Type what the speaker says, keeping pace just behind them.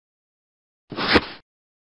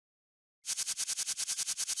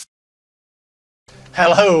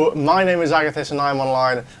Hello, my name is Agatheis and I'm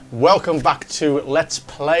online. Welcome back to Let's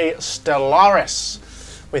Play Stellaris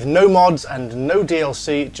with no mods and no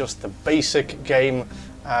DLC, just the basic game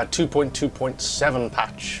 2.2.7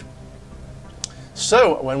 patch.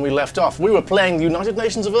 So, when we left off, we were playing the United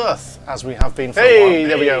Nations of Earth, as we have been for a while. Hey,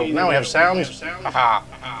 there we go. Now we have sound.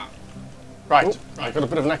 Aha. Right, I've got a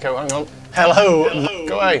bit of an echo, hang on. Hello.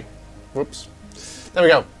 Go away. Whoops. There we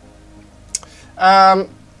go.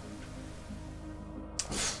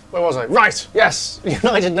 Where was I? Right, yes,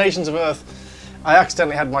 United Nations of Earth. I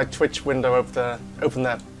accidentally had my Twitch window open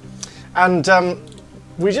there. And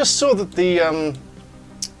we just saw that the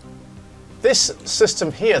this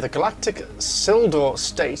system here, the Galactic Sildor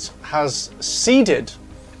state, has seeded,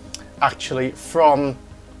 actually, from...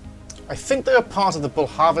 I think they were part of the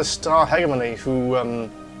Bulhava Star hegemony who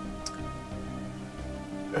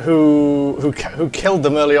killed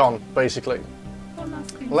them early on, basically.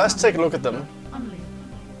 Let's take a look at them.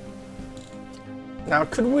 Now,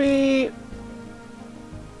 could we...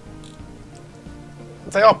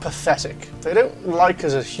 They are pathetic. They don't like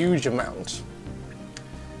us a huge amount.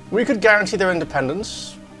 We could guarantee their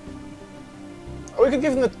independence. Or we could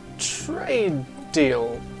give them a trade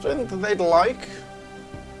deal. Do you think that they'd like?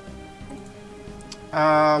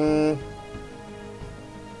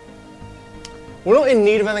 We're not in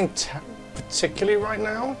need of anything particularly right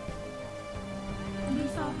now.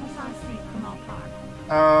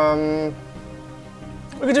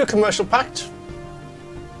 We could do a commercial pact.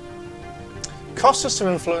 Cost us some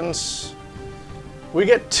influence. We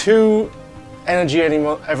get 2 energy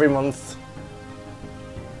every month.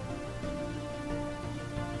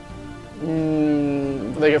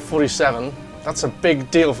 They get 47. That's a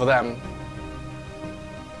big deal for them.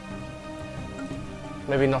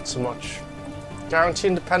 Maybe not so much. Guarantee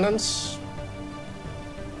independence.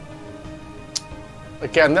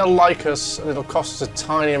 Again, they'll like us and it'll cost us a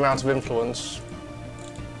tiny amount of influence.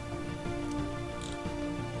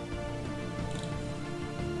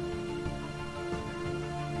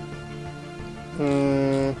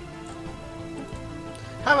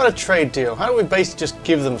 How about a trade deal? How do we basically just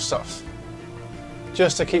give them stuff?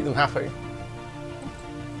 Just to keep them happy.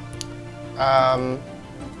 Wow,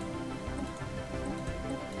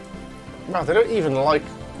 they don't even like...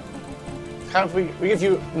 How do we give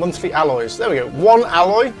you monthly alloys. There we go. 1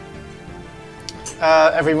 alloy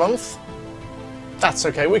every month. That's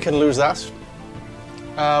okay, we can lose that.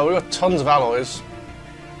 We've got tons of alloys.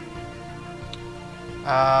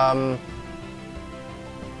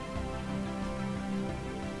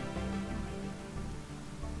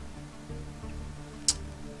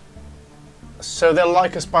 So they'll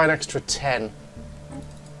like us by an extra 10.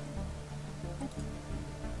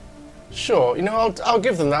 Sure, you know, I'll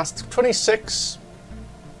give them that. 26.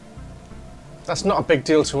 That's not a big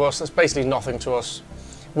deal to us. That's basically nothing to us.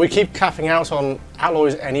 We keep capping out on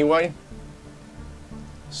alloys anyway.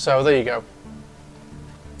 So there you go.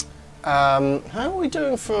 How are we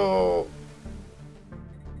doing for...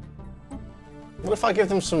 What if I give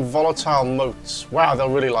them some volatile motes? Wow, they'll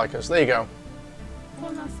really like us. There you go.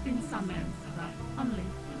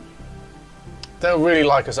 They'll really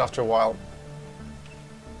like us after a while.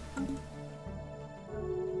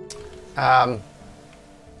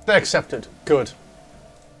 They accepted. Good.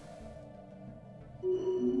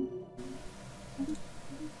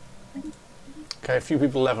 Okay, a few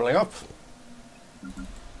people leveling up.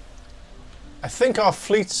 I think our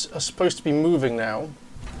fleets are supposed to be moving now.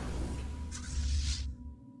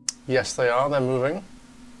 Yes, they are. They're moving.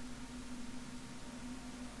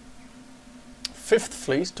 5th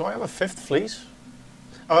fleet. Do I have a 5th fleet?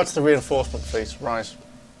 Oh, that's the reinforcement fleet. Right.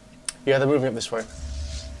 Yeah, they're moving up this way.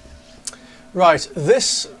 Right,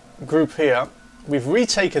 this group here, we've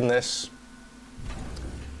retaken this.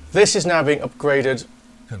 This is now being upgraded.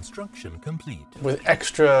 Construction complete. With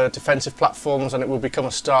extra defensive platforms, and it will become a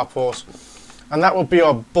starport. And that will be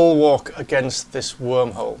our bulwark against this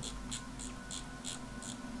wormhole.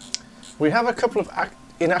 We have a couple of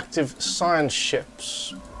inactive science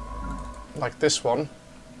ships, like this one.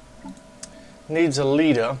 Needs a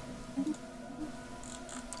leader.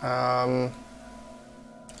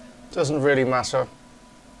 Doesn't really matter.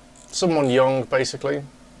 Someone young, basically.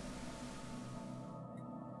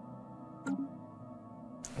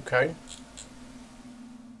 Okay.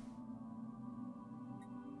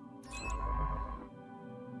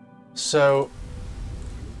 So,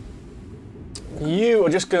 you are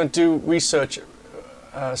just going to do research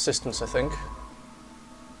assistance, I think.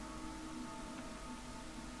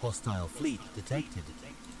 Hostile fleet detected.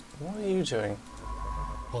 What are you doing?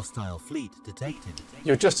 Hostile fleet detected.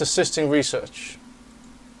 You're just assisting research.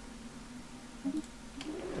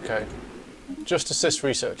 Okay. Just assist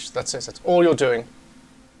research. That's it. That's all you're doing.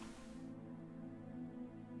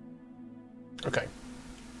 Okay.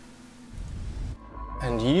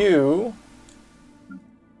 And you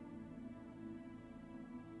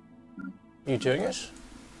doing it?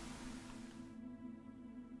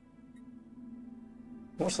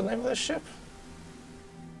 What's the name of this ship?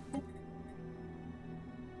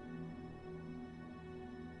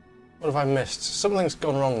 What have I missed? Something's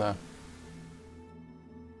gone wrong there.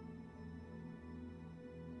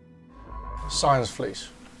 Science fleet.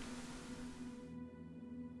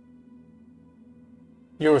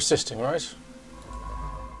 You're assisting, right?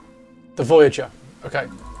 The Voyager. Okay.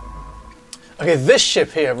 Okay, this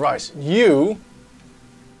ship here, right. You...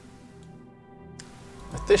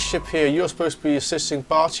 With this ship here, you're supposed to be assisting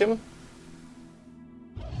Bartium.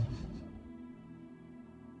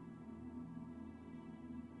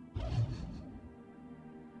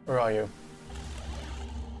 Where are you?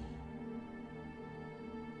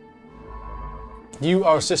 You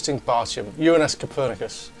are assisting Bartium, UNS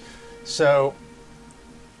Copernicus. So,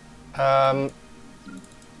 I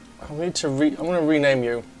need to I'm going to rename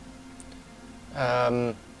you.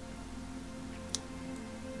 I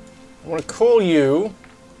want to call you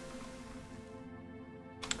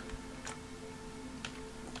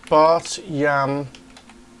Bartiam.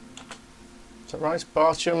 Is that right?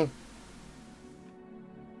 Bartium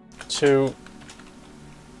to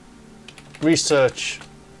research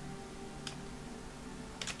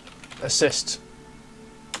assist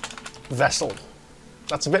vessel.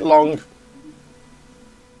 That's a bit long.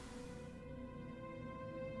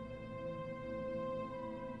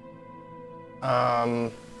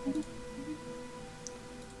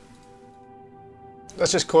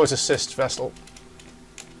 Let's just call it assist vessel.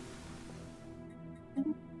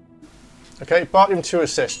 Okay, Bartium to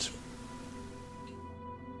assist.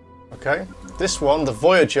 Okay, this one, the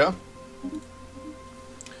Voyager.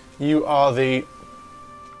 You are the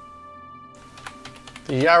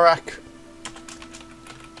Yarak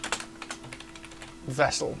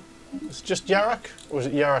vessel. Is it just Yarak, or is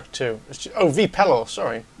it Yarak 2? It's just, oh, V Pelor,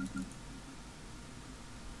 sorry.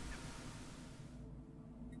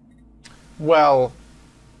 Well,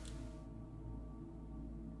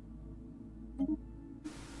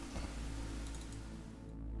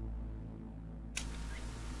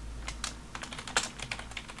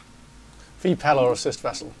 V Pelor assist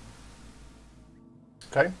vessel.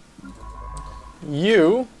 Okay.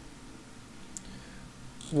 You.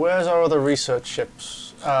 Where's our other research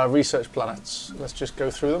ships? Research planets. Let's just go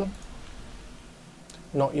through them.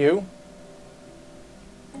 Not you.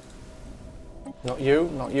 Not you.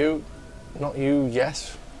 Not you. Not you.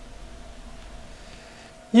 Yes.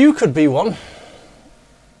 You could be one.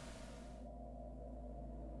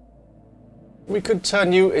 We could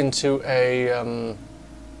turn you into a.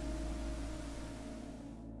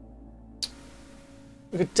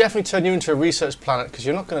 We could definitely turn you into a research planet because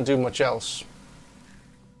you're not going to do much else.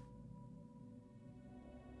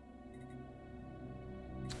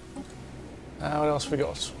 What else have we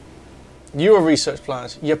got? You are research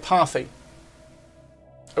planet. Yapathi.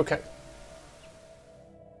 Okay.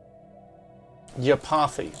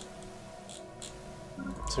 Yapathi.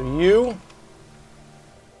 So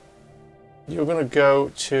you're going to go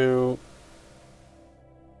to.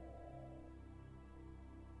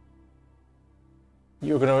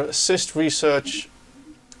 You're going to assist research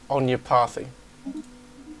on Yapathi.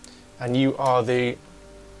 And you are the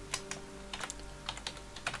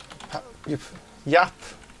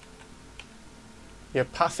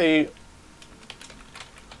Yapathi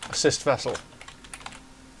assist vessel.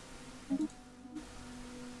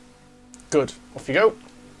 Good. Off you go.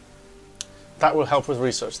 That will help with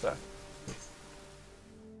research there.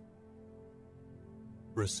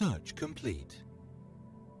 Research complete.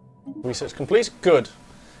 Research complete. Good.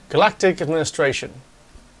 Galactic administration.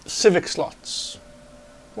 Civic slots.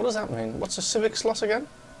 What does that mean? What's a civic slot again?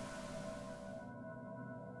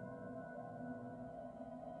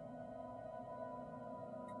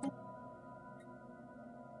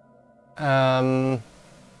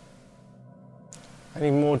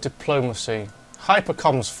 Any more diplomacy?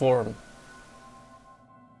 Hypercoms forum.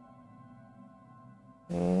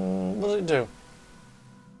 What does it do?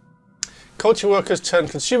 Culture workers turn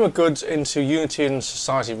consumer goods into unity and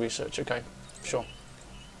society research. Okay, sure.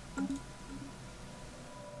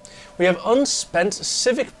 We have unspent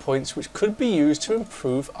civic points which could be used to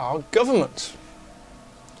improve our government.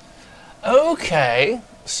 Okay,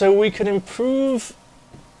 so we can improve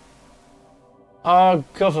our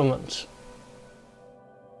government.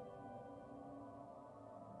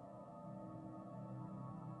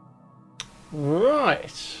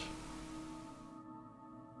 Right.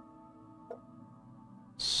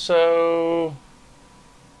 So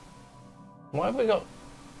why have we got?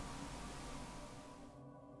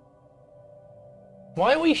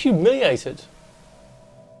 Why are we humiliated?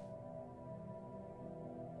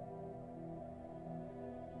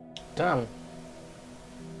 Damn.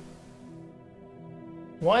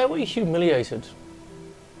 Why are we humiliated?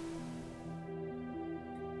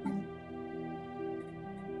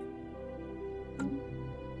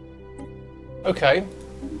 Okay.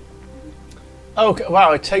 Okay,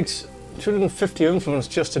 wow, it takes 250 influence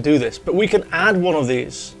just to do this, but we can add one of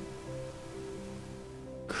these.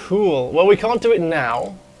 Cool. Well, we can't do it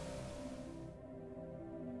now.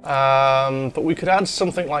 But we could add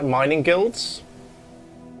something like mining guilds.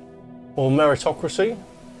 Or meritocracy.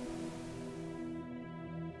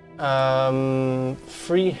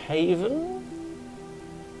 Free haven.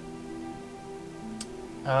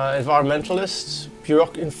 Environmentalists.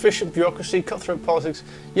 Efficient bureaucracy. Cutthroat politics.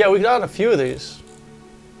 Yeah, we could add a few of these.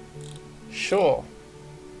 Sure.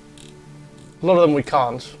 A lot of them we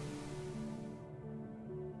can't.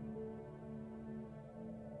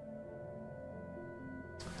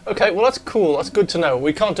 Okay, well that's cool, that's good to know.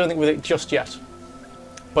 We can't do anything with it just yet.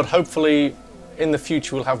 But hopefully in the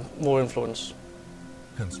future we'll have more influence.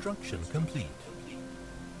 Construction complete.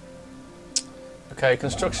 Okay,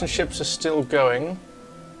 construction ships are still going.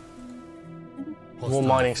 More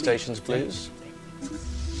mining stations, please.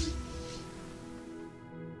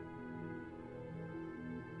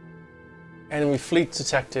 Enemy fleet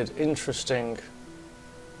detected, interesting.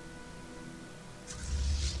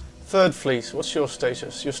 Third fleet, what's your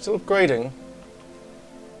status? You're still upgrading.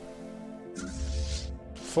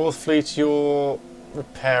 Fourth fleet, you're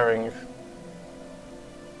repairing.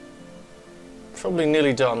 Probably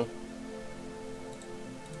nearly done.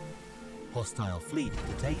 Hostile fleet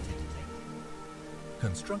detected.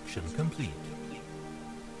 Construction complete.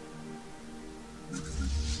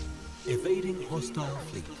 Evading hostile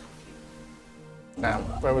fleet. Now,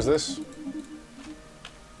 where was this?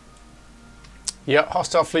 Yeah,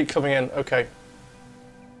 hostile fleet coming in. Okay.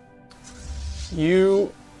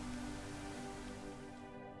 You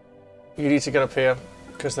need to get up here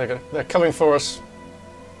because they're coming for us.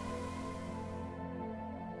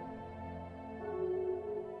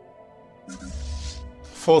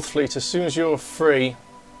 Fourth fleet, as soon as you're free,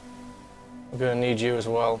 I'm going to need you as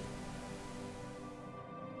well.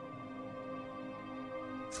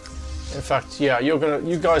 In fact, yeah, you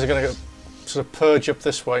guys are going to sort of purge up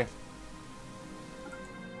this way.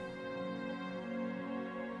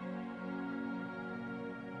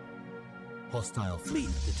 Hostile fleet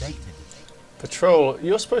detected. Patrol.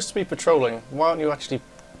 You're supposed to be patrolling. Why aren't you actually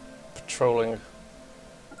patrolling?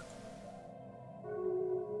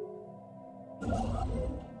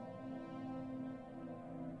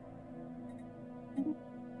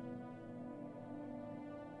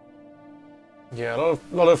 Yeah, a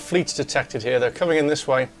lot of fleets detected here. They're coming in this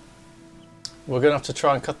way. We're going to have to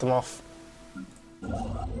try and cut them off.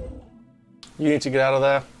 You need to get out of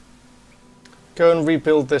there. Go and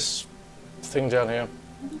rebuild this thing down here.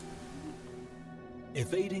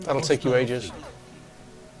 Evading. That'll take you ages.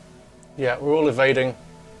 Yeah, we're all evading.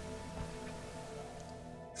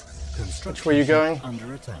 Which way are you going?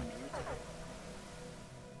 Under attack.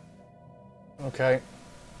 Okay.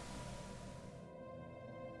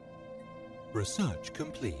 Research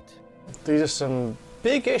complete. These are some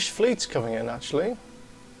big-ish fleets coming in, actually.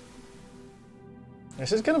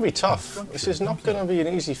 This is going to be tough. This is not going to be an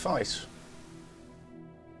easy fight.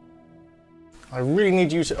 I really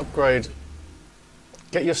need you to upgrade.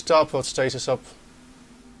 Get your starport status up.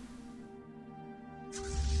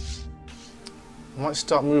 I might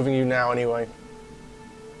start moving you now anyway.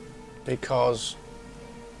 Because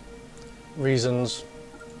reasons.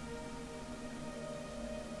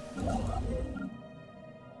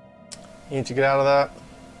 You need to get out of that.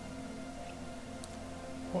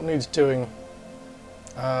 What needs doing?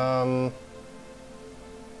 How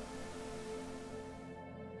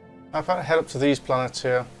about I head up to these planets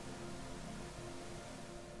here?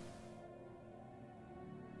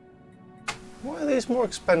 Why are these more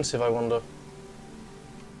expensive, I wonder?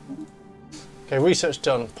 Okay, research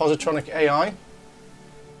done. Positronic AI.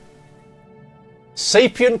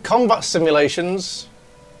 Sapient combat simulations.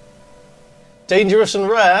 Dangerous and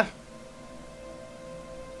rare.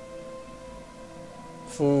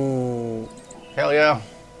 Ooh, hell yeah.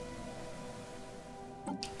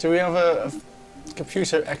 Do we have a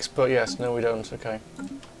computer expert? Yes, no we don't, okay.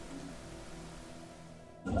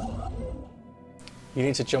 You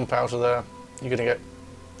need to jump out of there. You're gonna get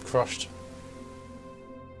crushed.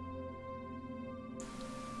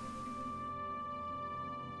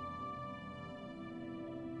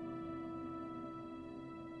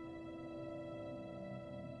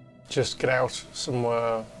 just get out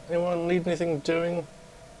somewhere. Anyone need anything doing?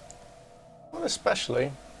 Not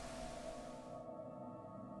especially.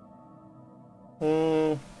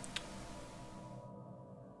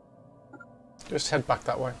 Just head back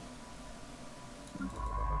that way.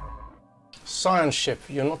 Science ship,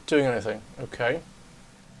 you're not doing anything. Okay.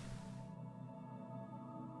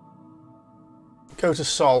 Go to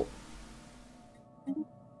Sol.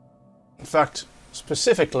 In fact,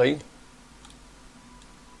 specifically,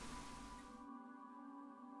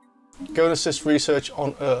 go and assist research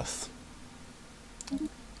on Earth. And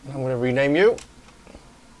I'm going to rename you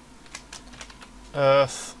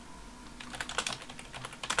Earth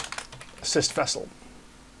Assist Vessel.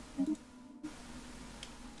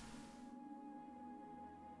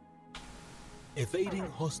 Evading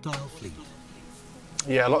hostile fleet.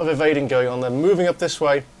 Yeah, a lot of evading going on. They're moving up this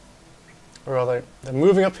way. Or are they? They're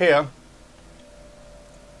moving up here.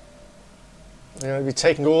 They're going to be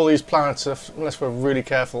taking all these planets unless we're really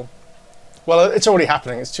careful. Well, it's already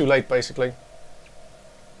happening. It's too late, basically.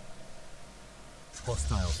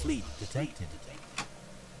 Hostile fleet detected.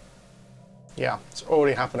 Yeah, it's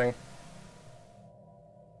already happening.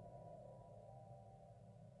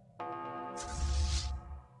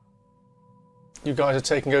 You guys are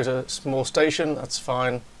taking go to a small station. That's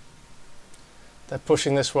fine. They're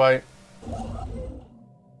pushing this way.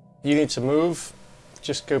 You need to move.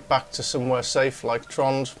 Just go back to somewhere safe, like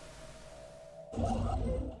Trond.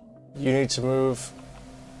 You need to move.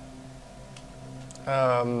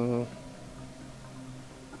 You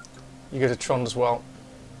go to Trond as well.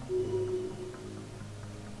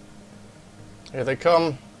 Here they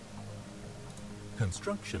come.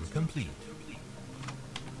 Construction complete.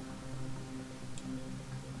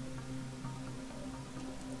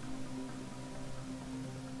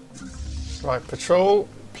 Right, patrol.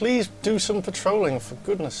 Please do some patrolling, for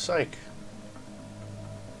goodness sake.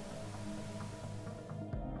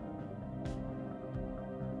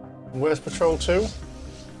 Where's patrol 2?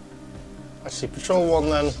 I see patrol 1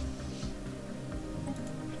 then.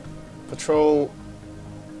 Patrol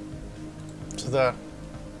to there.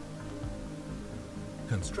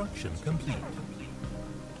 Construction complete.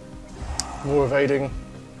 More evading.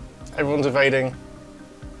 Everyone's evading.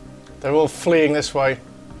 They're all fleeing this way.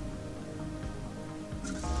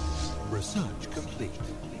 Research complete.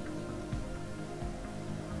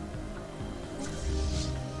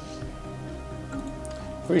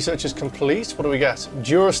 Research is complete. What do we get?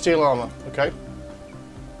 Durasteel armor. Okay.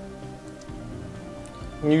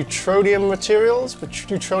 Neutronium materials?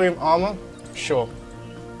 Neutronium armor? Sure.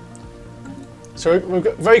 So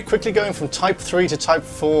we're very quickly going from type 3 to type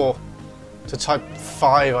 4 to type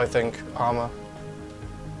 5, I think, armor.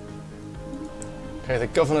 Okay, the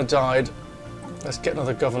governor died. Let's get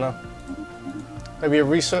another governor. Maybe a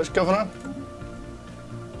research governor?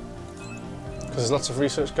 Because there's lots of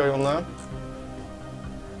research going on there.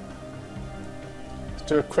 Let's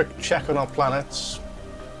do a quick check on our planets.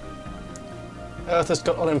 Earth has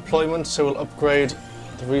got unemployment, so we'll upgrade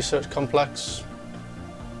the research complex.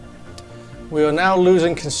 We are now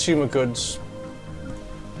losing consumer goods.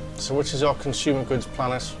 So which is our consumer goods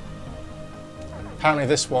planet? Apparently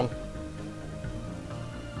this one.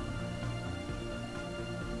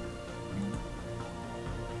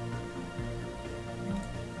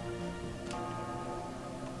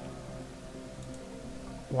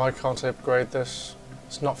 Why can't I upgrade this?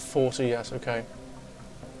 It's not 40 yet, okay.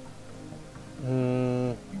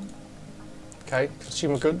 Okay,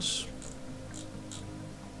 consumer goods.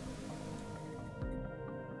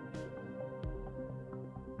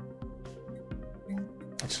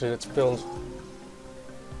 Actually, let's build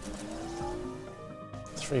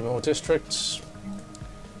 3 more districts.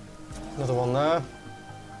 Another one there.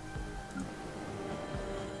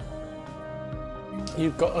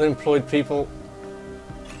 You've got unemployed people,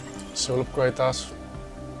 so we'll upgrade that.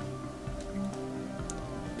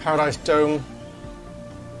 Paradise Dome,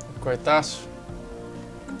 upgrade that.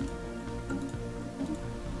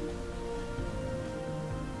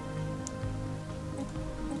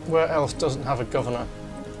 Where else doesn't have a governor?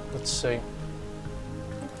 Let's see.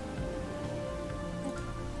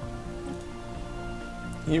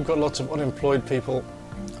 You've got lots of unemployed people.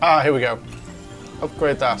 Ah, here we go.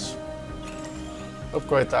 Upgrade that.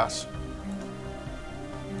 Upgrade that.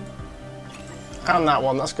 And that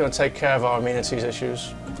one. That's going to take care of our amenities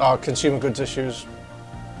issues. Our consumer goods issues.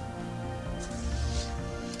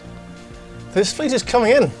 This fleet is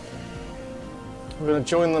coming in. We're going to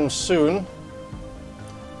join them soon.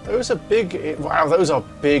 Those are big. Wow, those are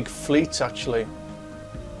big fleets, actually.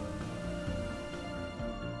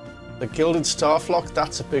 The Gilded Starflock,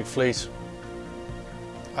 that's a big fleet.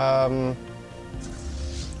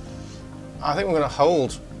 I think we're going to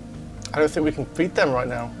hold. I don't think we can beat them right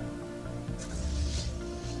now.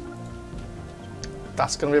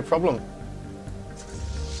 That's going to be a problem.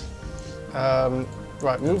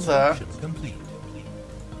 Right, move there. Complete.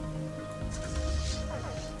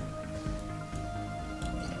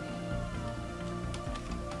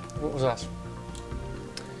 What was that?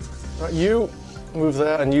 Right, you move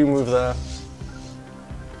there and you move there.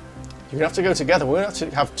 You're going to have to go together. We're going to have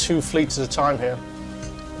to have 2 fleets at a time here.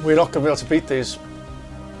 We're not going to be able to beat these.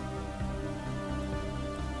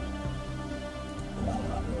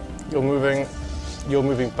 You're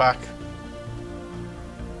moving back.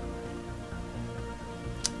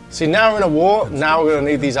 See, now we're in a war, now we're going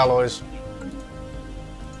to need these alloys.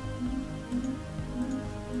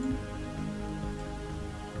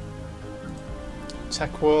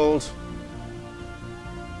 Tech world.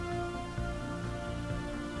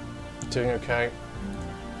 Doing okay.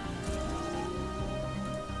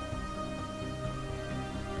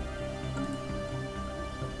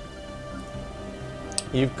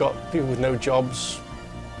 You've got people with no jobs.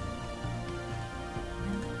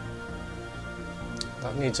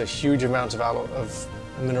 That needs a huge amount of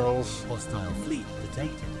minerals. Hostile fleet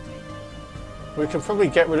detected. We can probably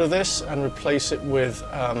get rid of this and replace it with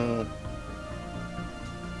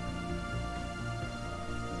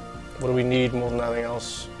what do we need more than anything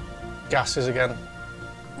else? Gases again.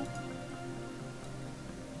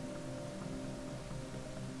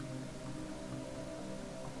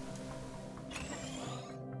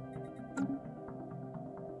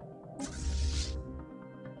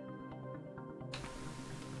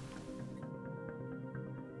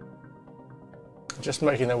 Just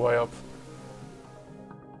making their way up.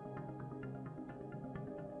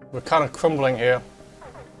 We're kind of crumbling here.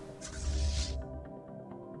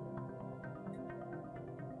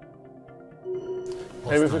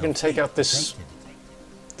 Maybe if we can take out this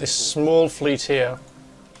small fleet here,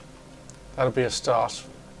 that'll be a start.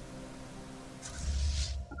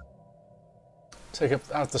 Take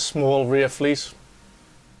out the small rear fleet.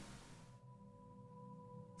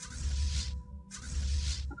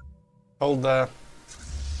 Hold there.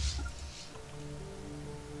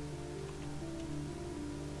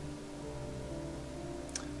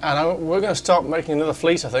 And we're going to start making another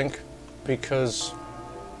fleet, I think, because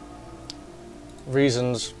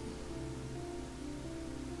reasons.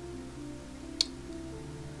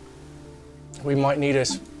 We might need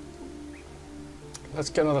it. Let's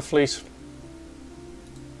get another fleet.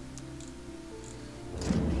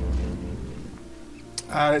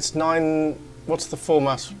 And it's 9, what's the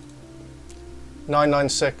format?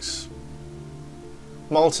 996.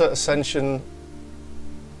 Malta, Ascension.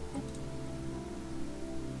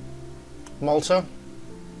 Malta.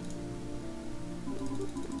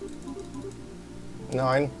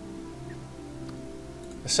 9.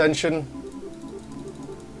 Ascension.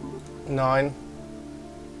 9.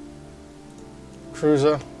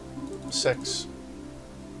 Cruiser. 6.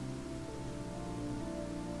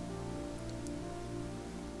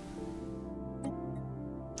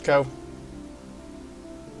 Go.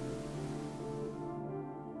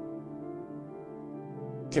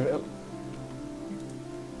 Give it a...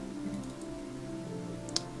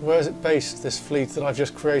 Where is it based, this fleet that I've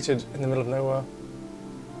just created in the middle of nowhere?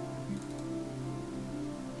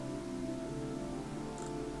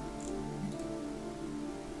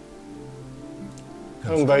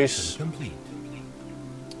 Home base. Complete.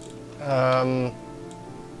 Home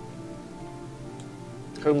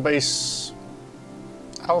base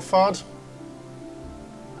Alphard.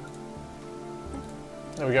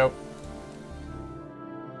 There we go.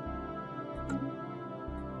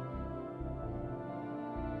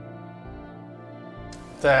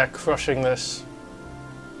 They're crushing this.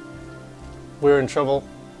 We're in trouble.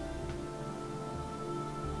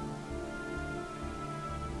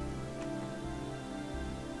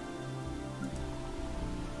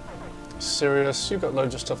 Serious, you've got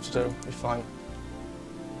loads of stuff to do, be fine.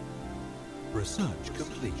 Research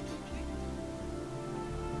complete.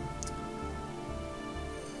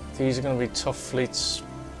 These are going to be tough fleets.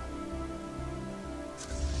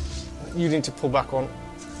 You need to pull back one.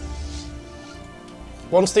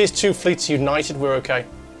 Once these 2 fleets are united, we're okay.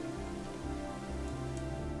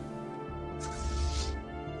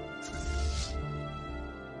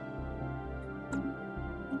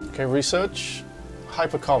 Okay, research.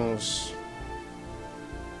 Hypercoms.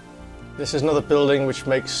 This is another building which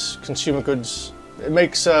makes consumer goods. It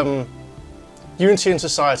makes unity in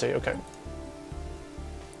society. Okay.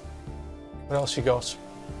 What else you got?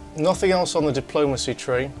 Nothing else on the diplomacy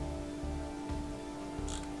tree.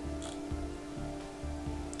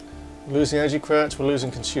 Losing energy credits, we're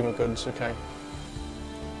losing consumer goods. Okay.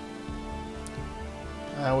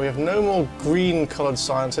 We have no more green-coloured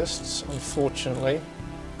scientists, unfortunately.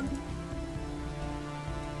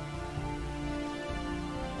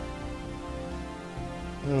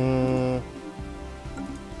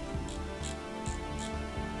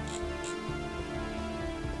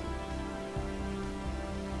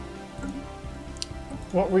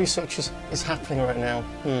 What research is happening right now?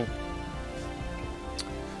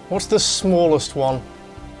 What's the smallest one?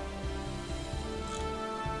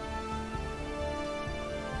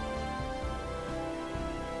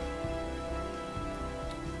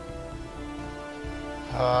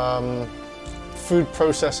 Food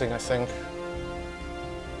processing, I think.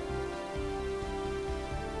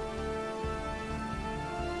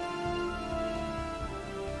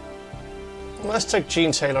 Let's take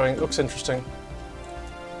gene tailoring, it looks interesting.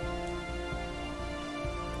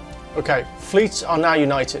 Okay, fleets are now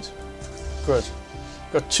united. Good.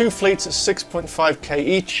 Got 2 fleets at 6.5k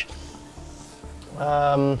each.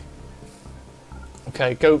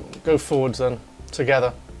 Okay, go forwards then,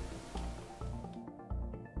 together.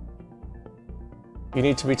 You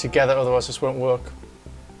need to be together, otherwise this won't work.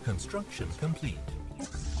 Construction complete.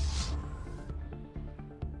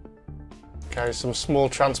 Okay, some small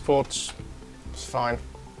transports. It's fine.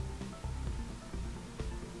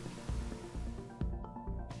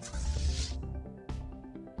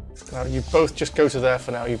 Now you both just go to there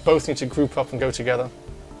for now. You both need to group up and go together.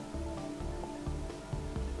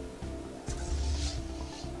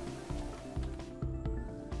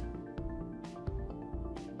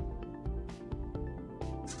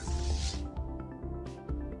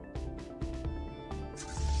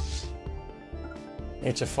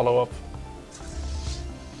 Need to follow up.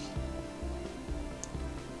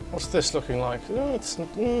 What's this looking like? Oh,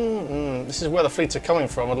 this is where the fleets are coming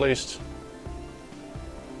from, at least.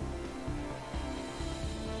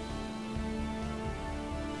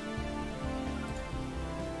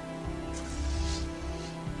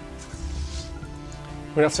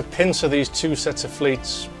 We're going to have to pincer these 2 sets of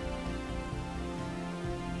fleets.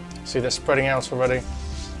 See, they're spreading out already.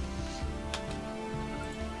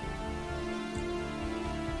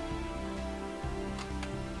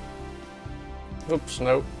 Oops,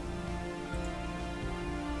 no.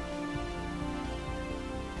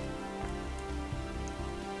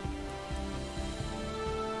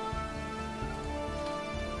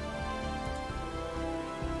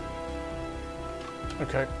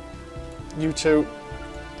 Okay. You two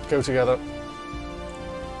go together.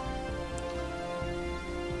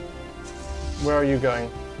 Where are you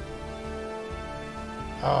going?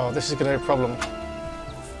 Oh, this is going to be a problem.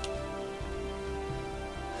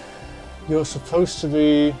 You're supposed to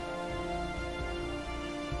be...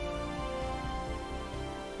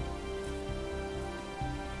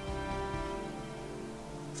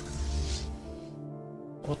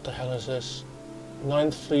 What the hell is this?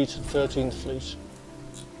 9th Fleet and 13th Fleet.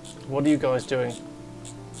 What are you guys doing?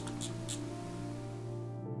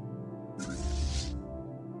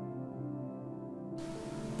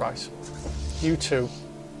 Right. You two.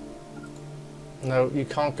 No, you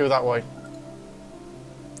can't go that way.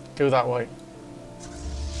 Go that way.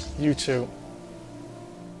 You two.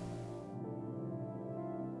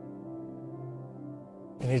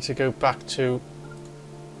 You need to go back to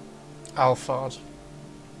Alphard.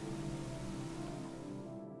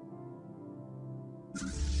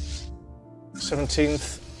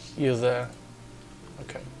 "17th, you're there."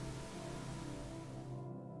 Okay.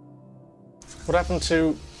 What happened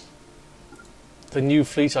to the new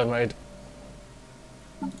fleet I made?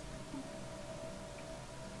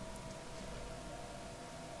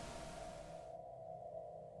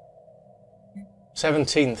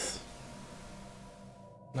 "17th.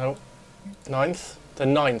 No. 9th? The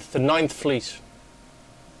 9th. The 9th fleet.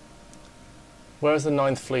 Where's the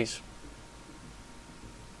 9th fleet?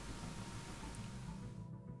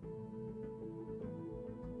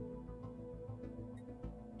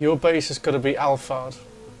 Your base has got to be Alphard.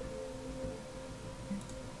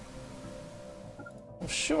 I'm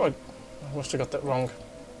sure I must have got that wrong.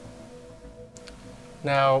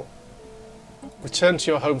 Now, return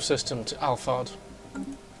to your home system, to Alphard.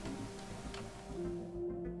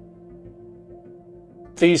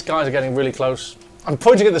 These guys are getting really close. I'm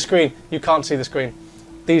pointing at the screen. You can't see the screen.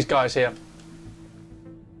 These guys here.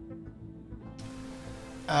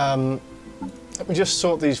 Let me just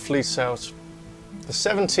sort these fleets out. The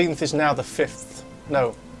 17th is now the 5th.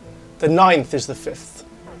 No, the 9th is the 5th.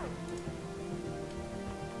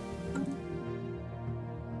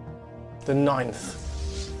 The 9th.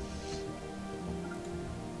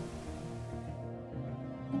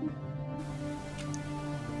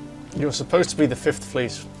 You're supposed to be the 5th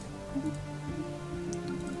fleet.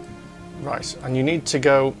 Right, and you need to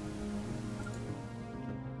go.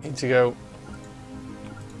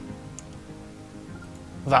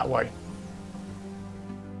 That way.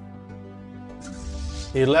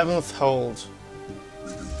 The 11th hold.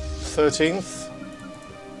 13th.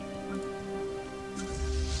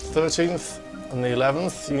 13th and the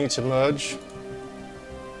 11th, you need to merge.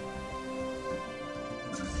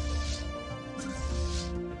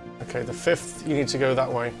 Okay, the 5th, you need to go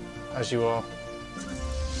that way, as you are.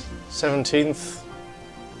 17th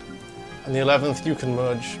and the 11th, you can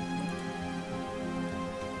merge.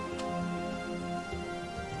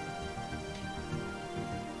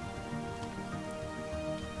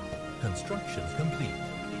 Construction complete.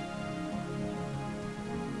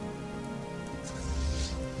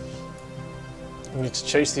 You need to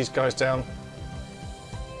chase these guys down.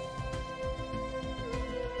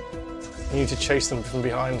 You need to chase them from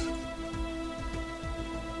behind.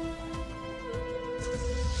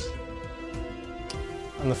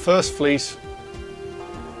 And the first fleet,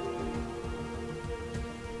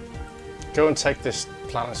 go and take this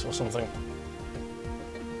planet or something.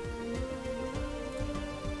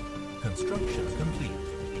 Construction complete.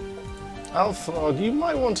 Alpha, you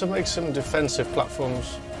might want to make some defensive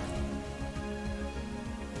platforms.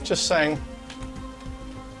 Just saying.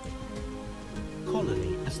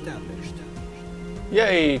 Colony established.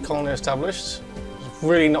 Yay, colony established.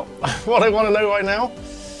 Really not what I want to know right now,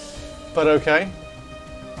 but okay.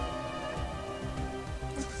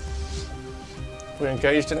 Have we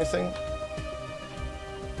engaged anything?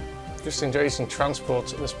 Just engaging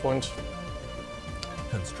transports at this point.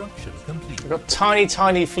 Construction complete. We've got tiny,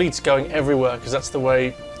 tiny fleets going everywhere because that's the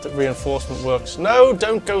way that reinforcement works. No,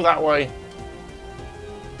 don't go that way.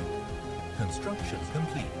 Construction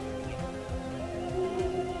complete.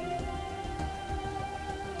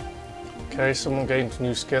 Okay, someone gained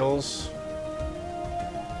new skills.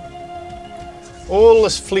 All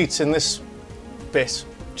this fleets in this bit,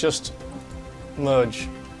 just merge.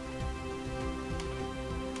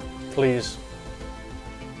 Please.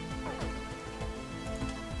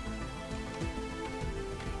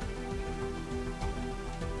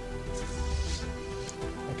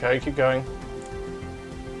 Okay, keep going.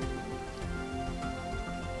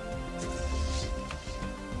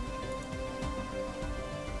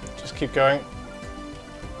 Just keep going.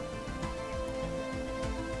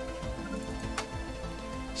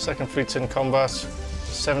 Second fleet's in combat.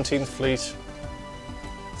 17th fleet.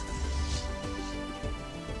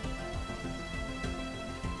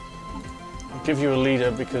 I'll give you a leader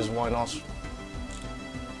because why not?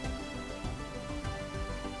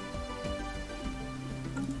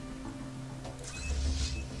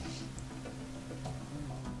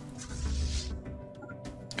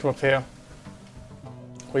 Come up here.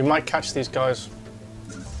 We might catch these guys.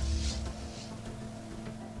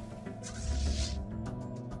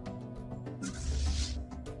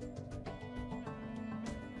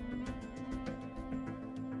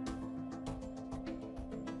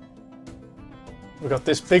 We've got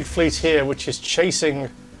this big fleet here which is chasing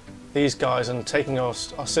these guys and taking our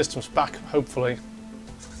systems back, hopefully.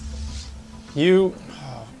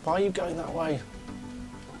 Why are you going that way?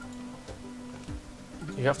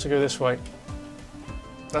 You have to go this way.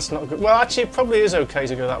 That's not good. Well, actually, it probably is okay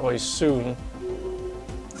to go that way soon.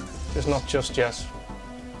 Just not just yet.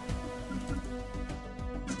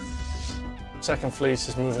 Second fleet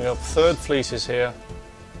is moving up. Third fleet is here.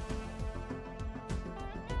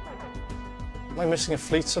 Am I missing a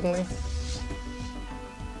fleet suddenly?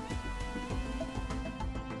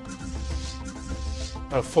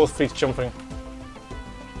 Oh, fourth fleet's jumping.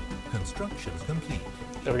 Construction complete.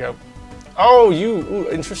 There we go. Oh, ooh,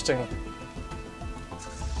 interesting.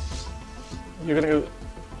 You're gonna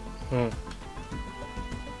go.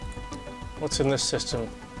 What's in this system?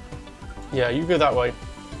 Yeah, you go that way.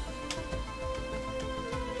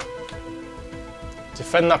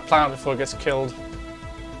 Defend that planet before it gets killed.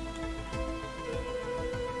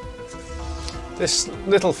 This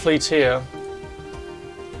little fleet here.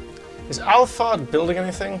 Is Alphard building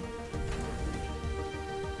anything?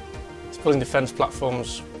 It's building defense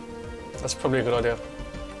platforms. That's probably a good idea.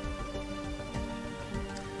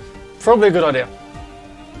 Probably a good idea.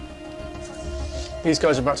 These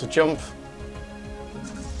guys are about to jump.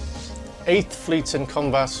 8th fleet's in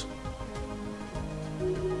combat.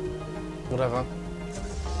 Whatever.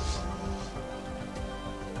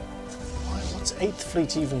 What's 8th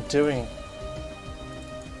fleet even doing?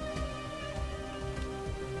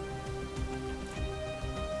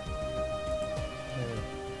 Hmm.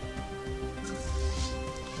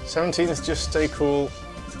 17th, just stay cool.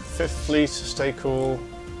 5th fleet, stay cool.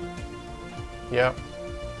 Yeah.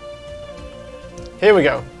 Here we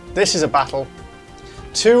go. This is a battle.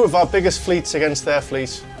 Two of our biggest fleets against their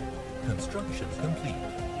fleet. Construction complete.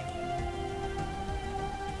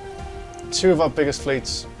 Two of our biggest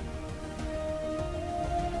fleets.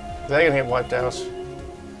 They're going to get wiped out.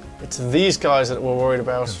 It's these guys that we're worried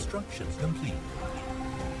about. Construction complete.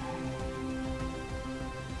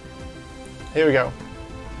 Here we go.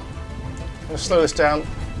 I'm going to slow this down.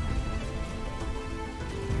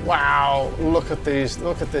 Wow, look at these.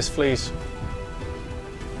 Look at this fleet.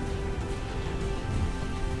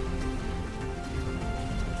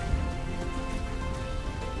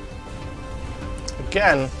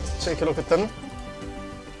 Again, let's take a look at them.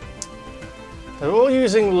 They're all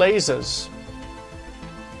using lasers.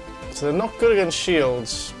 So they're not good against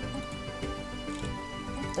shields.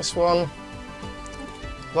 This one,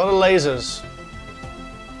 a lot of lasers.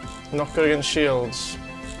 Not good against shields.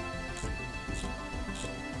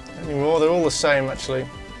 Anymore, they're all the same actually.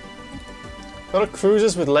 A lot of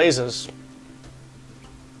cruisers with lasers.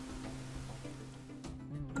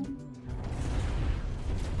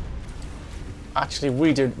 Actually,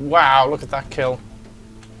 we did. Wow, look at that kill.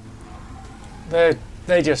 They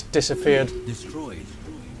just disappeared. Destroyed.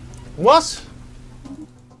 What?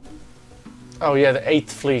 Oh yeah, the 8th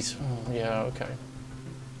fleet. Oh, yeah, okay.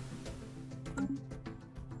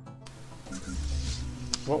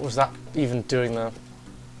 What was that even doing there?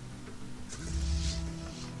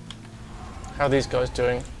 How are these guys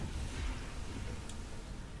doing?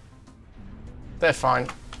 They're fine.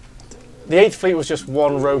 The 8th fleet was just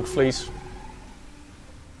one rogue fleet.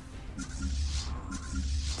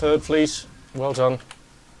 3rd fleet, well done.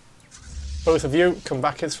 Both of you, come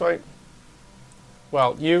back this way.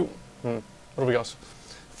 Well, you, what have we got?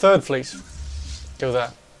 3rd fleet, go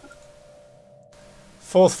there.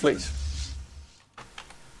 4th fleet,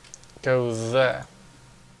 go there.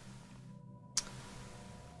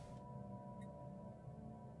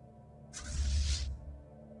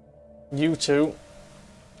 You two,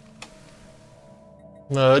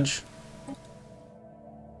 merge.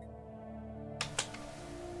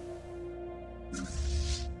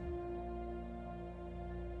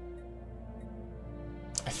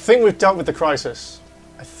 I think we've dealt with the crisis.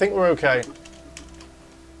 I think we're okay.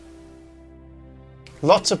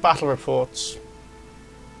 Lots of battle reports.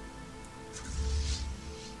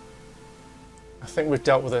 I think we've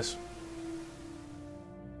dealt with this.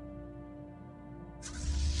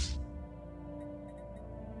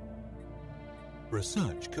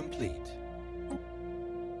 Research complete.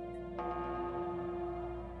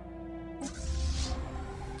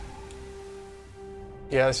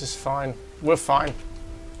 Yeah, this is fine. We're fine.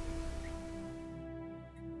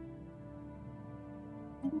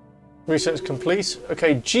 Research complete.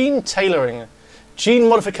 Okay, gene tailoring. Gene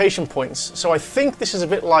modification points. So I think this is a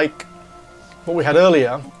bit like what we had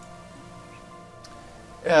earlier.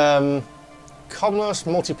 Commerce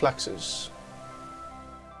multiplexes.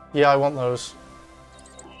 Yeah, I want those.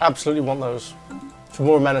 Absolutely want those. For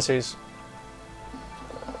more amenities.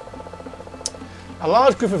 A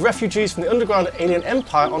large group of refugees from the underground alien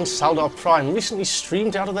empire on Saldar Prime recently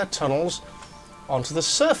streamed out of their tunnels onto the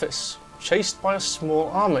surface, chased by a small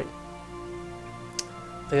army.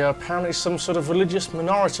 They are apparently some sort of religious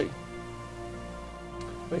minority.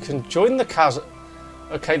 We can join the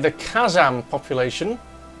the Kazam population,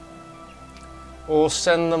 or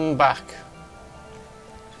send them back.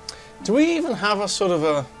 Do we even have a sort of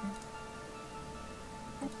a...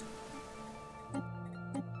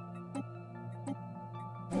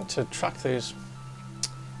 I need to track these.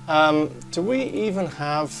 Do we even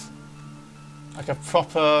have like a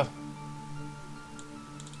proper...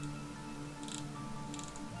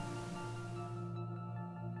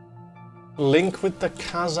 link with the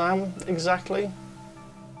Kazam exactly?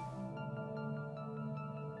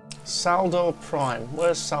 Saldar Prime.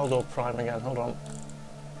 Where's Saldar Prime again? Hold on.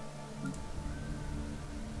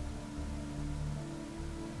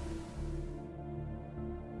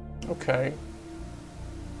 Okay.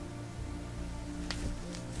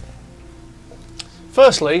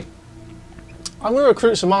 Firstly, I'm going to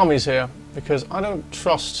recruit some armies here because I don't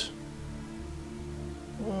trust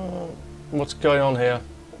what's going on here.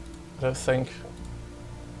 I don't think.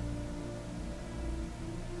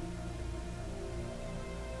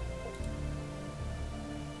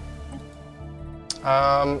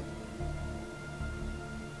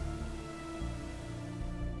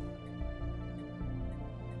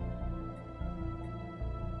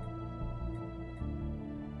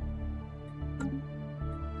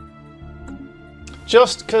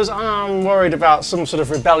 Just because I'm worried about some sort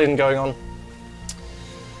of rebellion going on.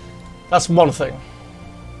 That's one thing.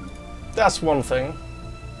 That's one thing.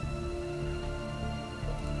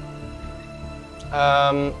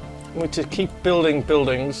 We need to keep building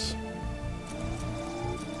buildings.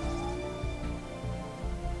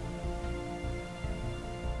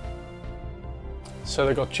 So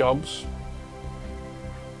they got jobs.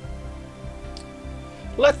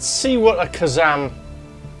 Let's see what a Kazam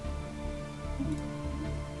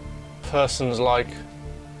person's like.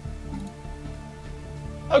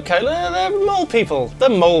 Okay, they're mole people. They're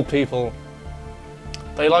mole people.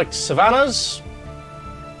 They like savannas.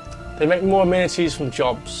 They make more amenities from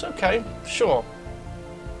jobs. Okay, sure.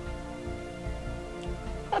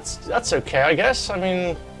 That's okay, I guess. I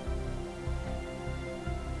mean,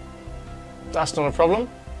 that's not a problem.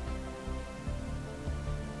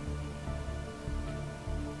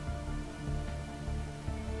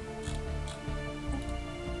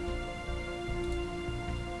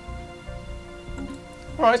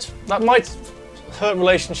 Right, that might hurt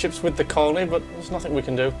relationships with the colony, but there's nothing we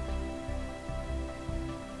can do.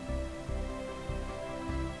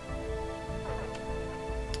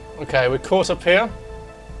 Okay, we're caught up here.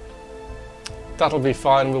 That'll be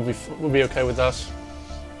fine. We'll be okay with that.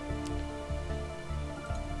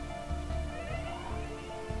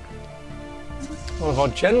 One of our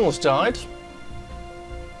generals died.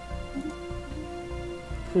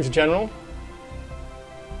 Who's a general?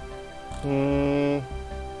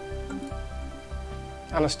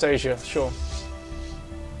 Anastasia, sure.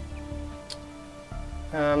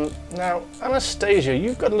 Now, Anastasia,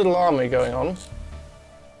 you've got a little army going on.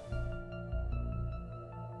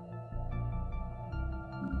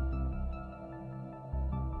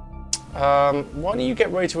 Why don't you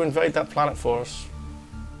get ready to invade that planet for us?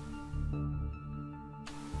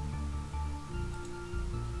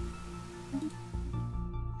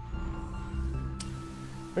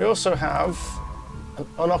 We also have an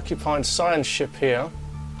unoccupied science ship here.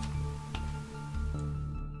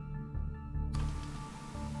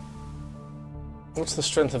 What's the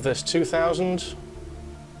strength of this? 2,000?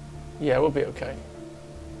 Yeah, we'll be okay.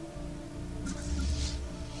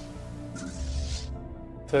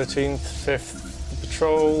 13th, 5th, the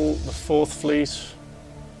patrol, the 4th fleet.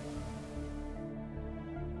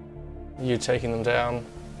 You taking them down.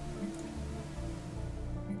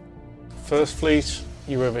 1st fleet,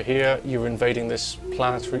 you're over here, you're invading this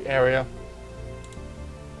planetary area.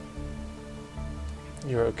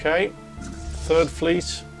 You're okay. 3rd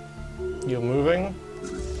fleet, you're moving.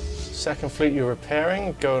 2nd fleet, you're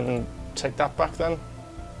repairing. Go and take that back then.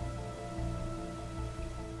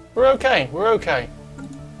 We're okay, we're okay.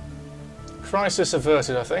 Crisis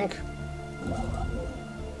averted, I think.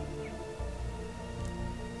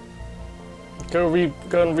 Go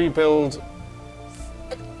and rebuild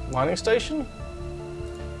mining station?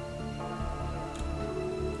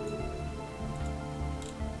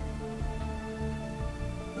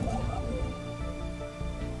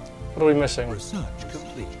 What are we missing? Research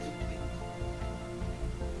complete.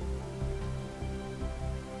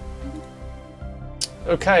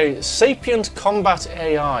 Okay, sapient combat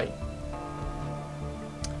AI.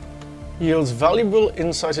 Yields valuable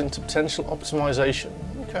insight into potential optimization.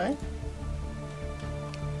 Okay.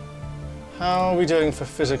 How are we doing for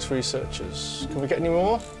physics researchers? Can we get any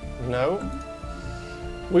more? No.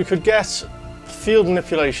 We could get field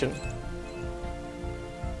manipulation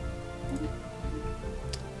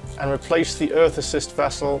and replace the Earth Assist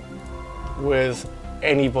vessel with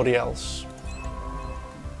anybody else.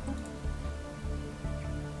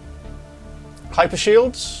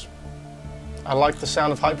 Hypershields. I like the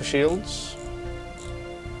sound of hypershields.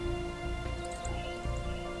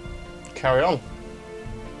 Carry on.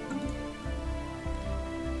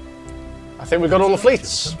 I think we've got all the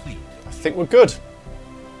fleets. I think we're good.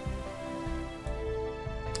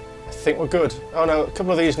 I think we're good. Oh no, a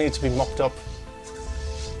couple of these need to be mopped up.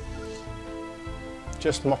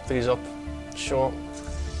 Just mop these up. Sure.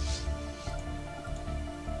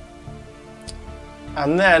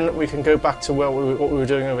 And then we can go back to what we were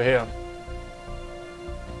doing over here.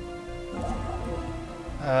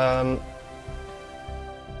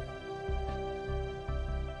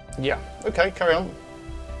 Yeah, okay, carry on.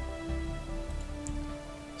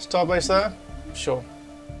 Starbase there? Sure.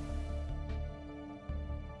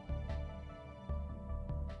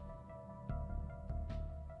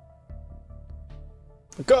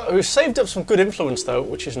 We've saved up some good influence though,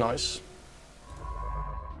 which is nice.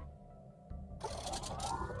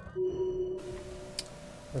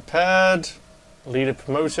 Repaired, leader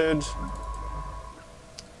promoted.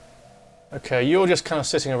 Okay, you're just kind of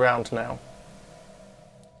sitting around now.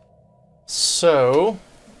 So,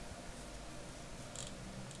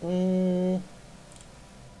 can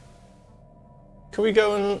we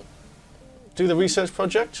go and do the research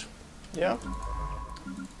project? Yeah.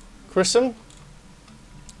 Christen,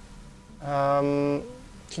 Can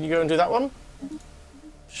you go and do that one?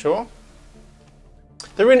 Sure.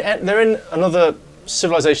 They're in another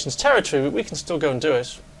civilization's territory, but we can still go and do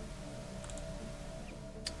it.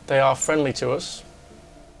 They are friendly to us.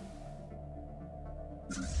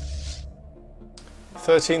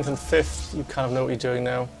 13th and 5th, you kind of know what you're doing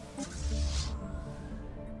now.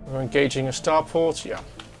 We're engaging a starport, yeah,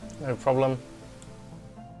 no problem.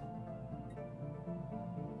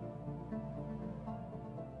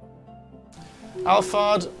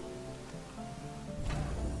 Alphard,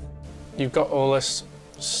 you've got all this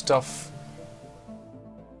stuff.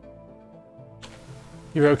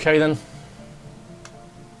 You're okay then?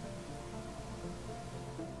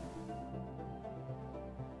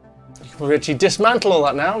 You can actually dismantle all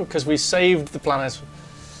that now because we saved the planet.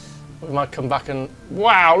 We might come back and...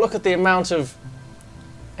 Wow, look at the amount of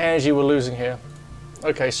energy we're losing here.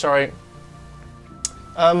 Okay, sorry.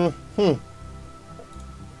 Don't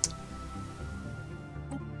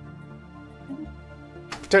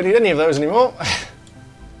need any of those anymore.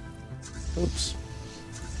 Oops.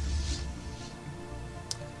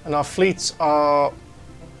 And our fleets are...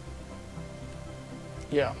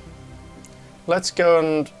 Yeah. Let's go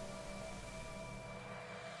and...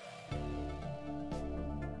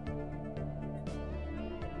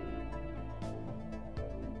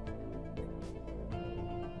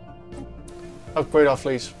 upgrade our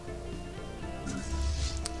fleet.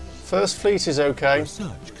 First fleet is okay.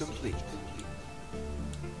 Research complete.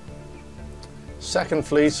 Second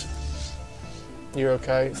fleet, you're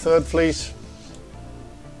okay. Third fleet,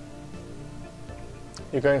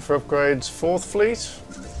 you're going for upgrades. Fourth fleet,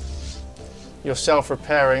 you're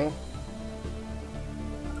self-repairing.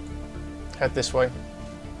 Head this way.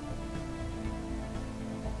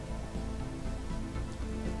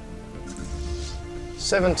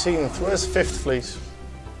 '17th, where's 5th fleet?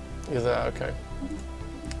 You're there, okay.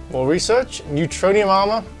 More research, neutronium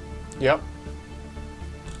armor, yep.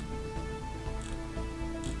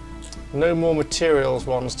 No more materials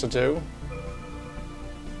ones to do.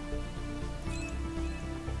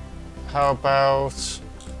 How about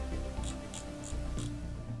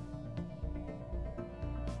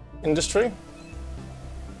industry?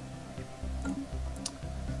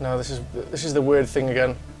 No, this is the weird thing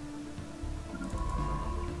again.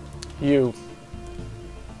 You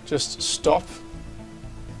just stop.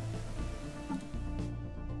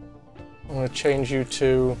 I'm going to change you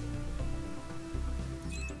to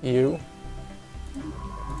you.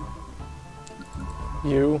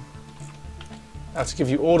 You. I have to give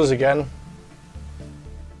you orders again.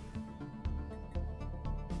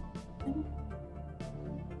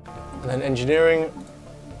 And then engineering.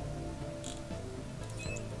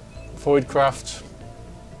 Voidcraft.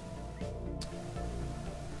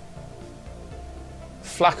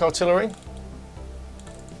 Flak artillery.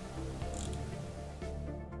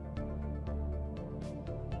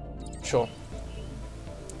 Sure.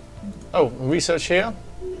 Oh, research here.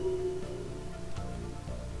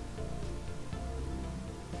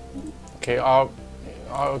 Okay, our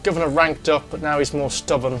governor ranked up, but now he's more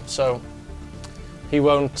stubborn, so he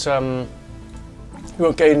won't gain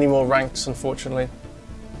any more ranks, unfortunately.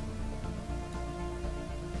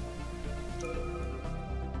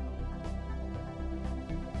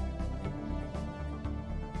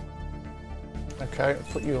 Okay,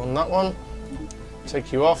 put you on that one.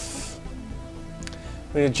 Take you off.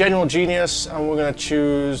 We need a general genius, and we're going to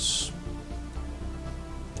choose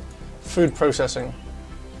food processing.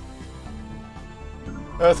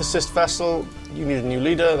 Earth assist vessel, you need a new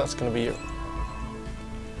leader, that's going to be you.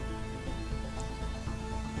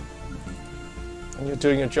 And you're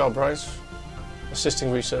doing your job, right?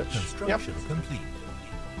 Assisting research. Construction complete.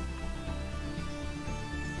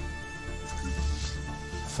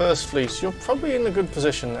 First fleet, you're probably in a good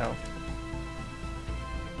position now.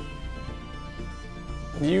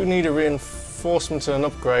 You need a reinforcement and an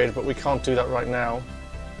upgrade, but we can't do that right now.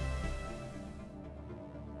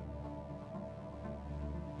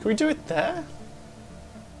 Can we do it there?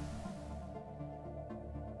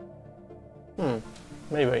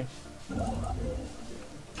 Maybe.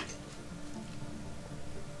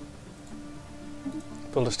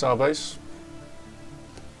 Build a starbase.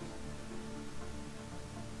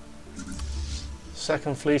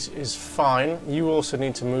 Second fleet is fine. You also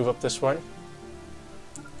need to move up this way.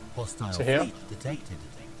 Hostile To here. fleet detected.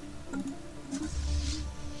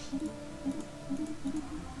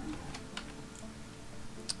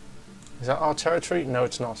 Is that our territory? No,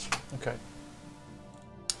 it's not. Okay.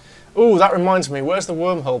 Ooh, that reminds me. Where's the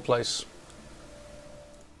wormhole place?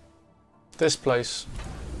 This place.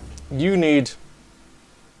 You need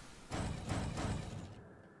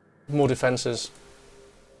more defenses.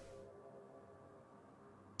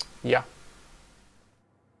 Yeah.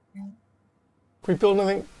 Can we build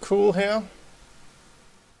anything cool here?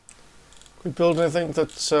 Can we build anything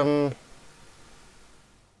that's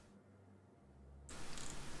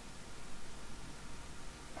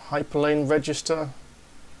hyperlane register?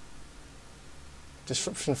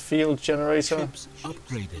 Disruption field generator? Ships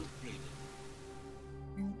upgraded.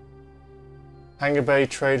 Hangar bay,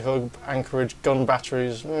 trade hub, anchorage, gun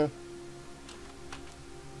batteries.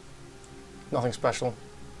 Nothing special.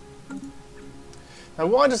 Now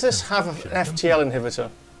why does this have an FTL inhibitor?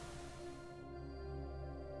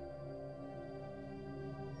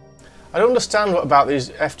 I don't understand what about these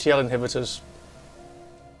FTL inhibitors.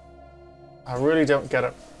 I really don't get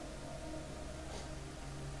it.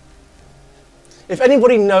 If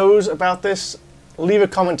anybody knows about this, leave a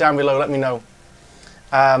comment down below, let me know.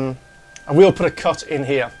 And we'll put a cut in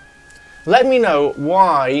here. Let me know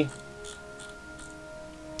why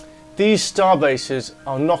these starbases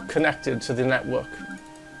are not connected to the network.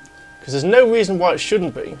 Because there's no reason why it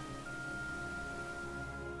shouldn't be.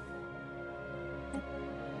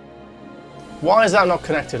 Why is that not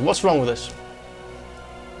connected? What's wrong with this?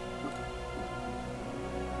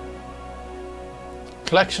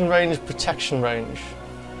 Collection range, protection range.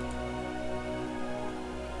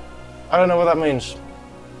 I don't know what that means.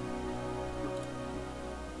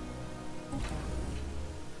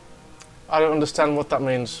 I don't understand what that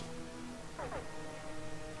means.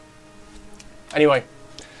 Anyway,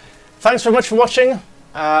 thanks very much for watching.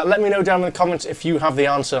 Let me know down in the comments if you have the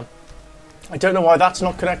answer. I don't know why that's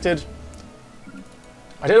not connected.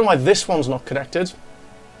 I don't know why this one's not connected.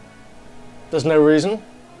 There's no reason.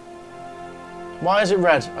 Why is it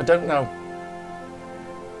red? I don't know.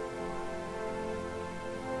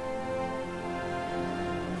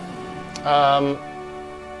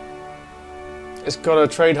 It's got a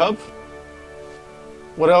trade hub.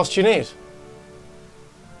 What else do you need?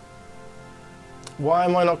 Why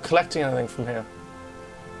am I not collecting anything from here?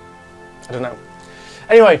 I don't know.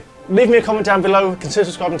 Anyway, leave me a comment down below. Consider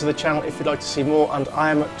subscribing to the channel if you'd like to see more. And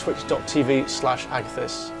I am at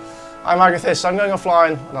twitch.tv/Agatheis. I'm Agatheis. I'm going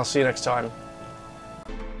offline, and I'll see you next time.